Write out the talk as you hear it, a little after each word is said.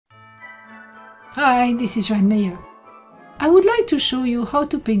Hi, this is Meyer. I would like to show you how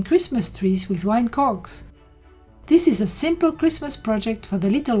to paint Christmas trees with wine corks. This is a simple Christmas project for the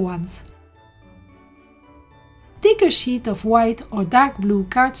little ones. Take a sheet of white or dark blue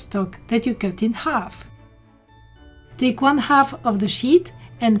cardstock that you cut in half. Take one half of the sheet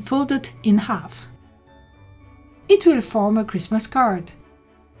and fold it in half. It will form a Christmas card.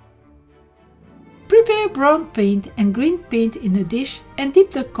 Prepare brown paint and green paint in a dish and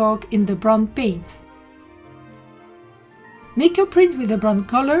dip the cork in the brown paint. Make a print with the brown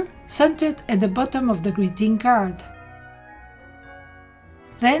color centered at the bottom of the greeting card.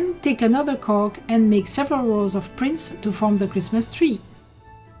 Then take another cork and make several rows of prints to form the Christmas tree.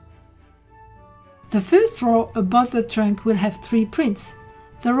 The first row above the trunk will have 3 prints.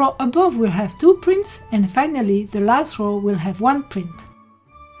 The row above will have 2 prints, and finally the last row will have 1 print.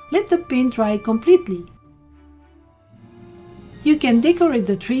 Let the paint dry completely. You can decorate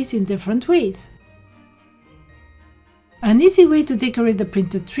the trees in different ways. An easy way to decorate the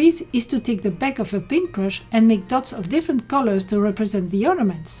printed trees is to take the back of a paintbrush and make dots of different colors to represent the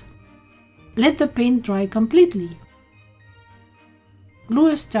ornaments. Let the paint dry completely. Glue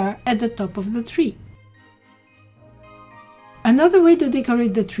a star at the top of the tree. Another way to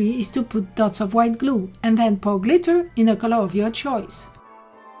decorate the tree is to put dots of white glue and then pour glitter in a color of your choice.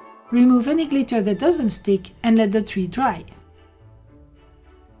 Remove any glitter that doesn't stick and let the tree dry.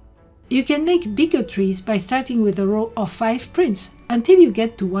 You can make bigger trees by starting with a row of 5 prints until you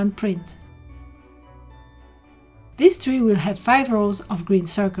get to 1 print. This tree will have 5 rows of green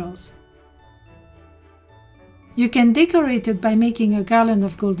circles. You can decorate it by making a garland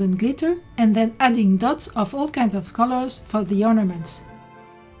of golden glitter and then adding dots of all kinds of colors for the ornaments.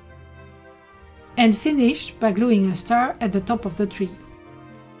 And finish by gluing a star at the top of the tree.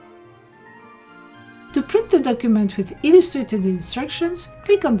 To print the document with illustrated instructions,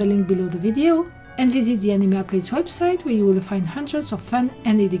 click on the link below the video and visit the AnimaPlates website, where you will find hundreds of fun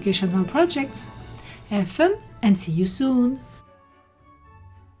and educational projects. Have fun and see you soon!